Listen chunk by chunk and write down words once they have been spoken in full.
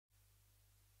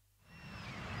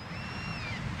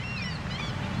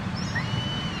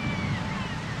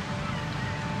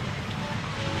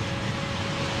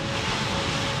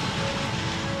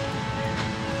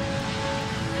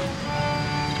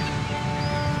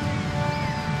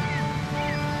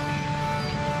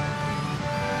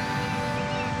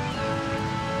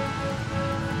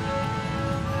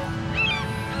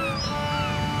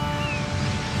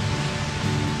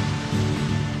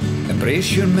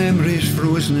Embrace your memories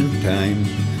frozen in time,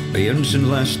 bairns and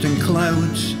lasting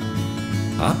clouds.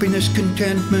 Happiness,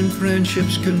 contentment,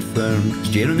 friendships confirmed,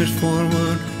 steering us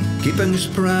forward, keeping us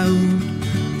proud.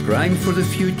 Crying for the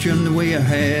future and the way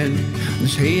ahead,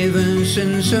 this haven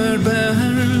since our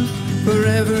birth,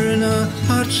 forever in our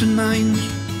hearts and minds,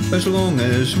 as long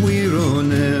as we're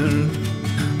on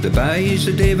earth. The Buys,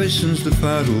 the Davisons, the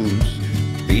Farrells,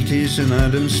 Beatties and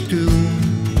Adams too,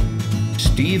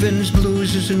 Stevens,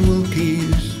 Blueses and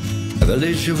Wilkies, a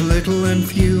village of little and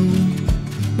few.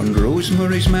 Munros,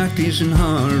 Murrays, Mackies and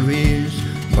Harveys,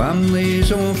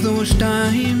 families of those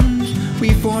times.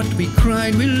 We fought, we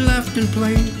cried, we laughed and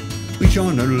played, we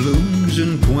joined our Loons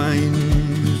and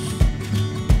Quines.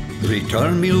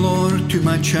 Return me, Lord, to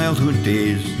my childhood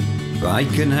days, if I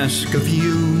can ask of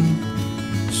you.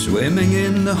 Swimming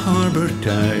in the harbour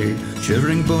tide,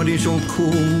 shivering bodies all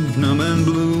cold, numb and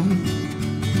blue.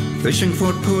 Fishing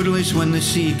for poodles when the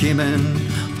sea came in,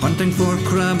 hunting for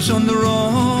crabs on the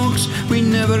rocks. We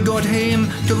never got home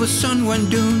till the sun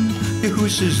went down, the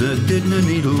hooses that didn't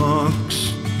need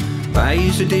locks.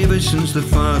 Buys, the Davisons, the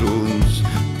Farrells,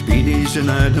 Beatties and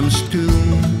Adams too,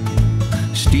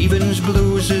 Stevens,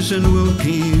 Blueses and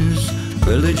Wilkies,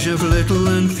 village of little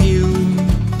and few.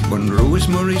 Munros,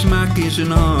 Murrays, Mackies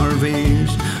and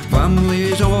Harveys,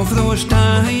 families of those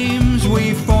times.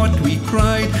 We fought, we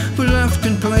cried, we laughed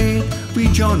and played, we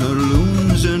joined our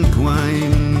Loons and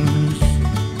Quines.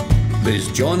 There's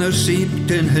Johners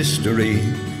seeped in history,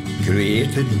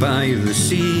 created by the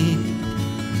sea,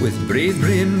 with brave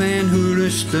men who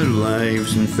risked their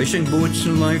lives in fishing boats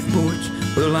and lifeboats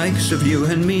for the likes of you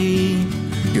and me,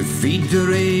 to feed the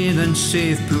rain and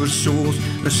save poor souls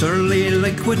in a surly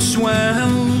liquid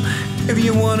swell. If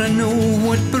you wanna know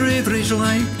what bravery's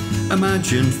like,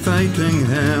 imagine fighting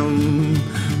hell.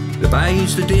 The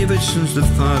Buys, the Davisons, the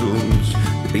Farrells,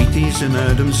 the Beatties and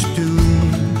Adams too,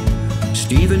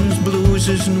 Stevens,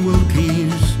 Blueses and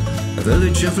Wilkies, a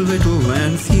village of little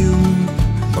and few.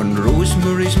 Munros,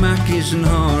 Murrays, Mackies and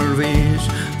Harveys,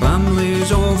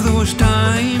 families of those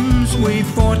times. We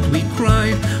fought, we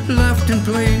cried, laughed and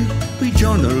played, we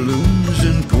joined our Loons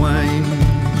and Quines.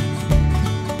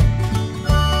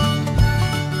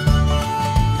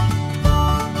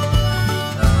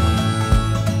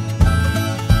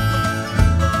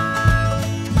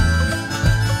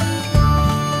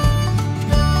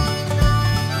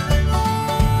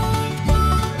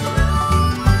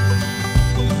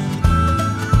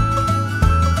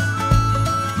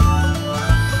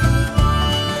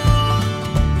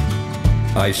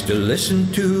 I still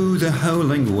listen to the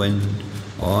howling wind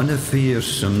on a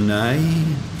fearsome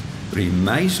night.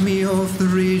 Reminds me of the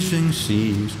raging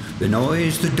seas, the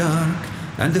noise, the dark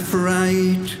and the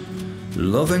fright.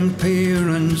 Loving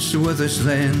parents with us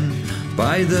then,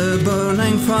 by the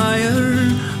burning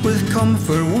fire, with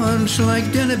comfort words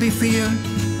like dinna be feared,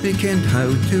 they kent how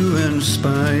to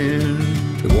inspire.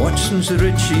 The Watsons, the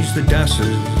Richies, the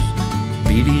Dasses,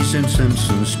 Beatties and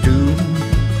Simpsons too,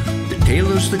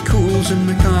 Taylors, the Cools and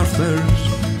MacArthurs,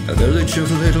 a village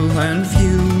of little and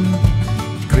few.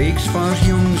 Craigs,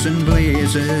 Faryoungs and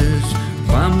Blazes,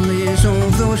 families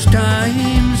of those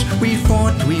times. We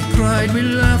fought, we cried, we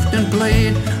laughed and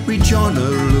played, we joined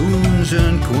our Loons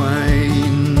and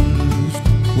Quines.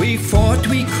 We fought,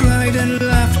 we cried and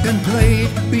laughed and played,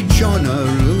 we joined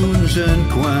our Loons and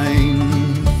Quines.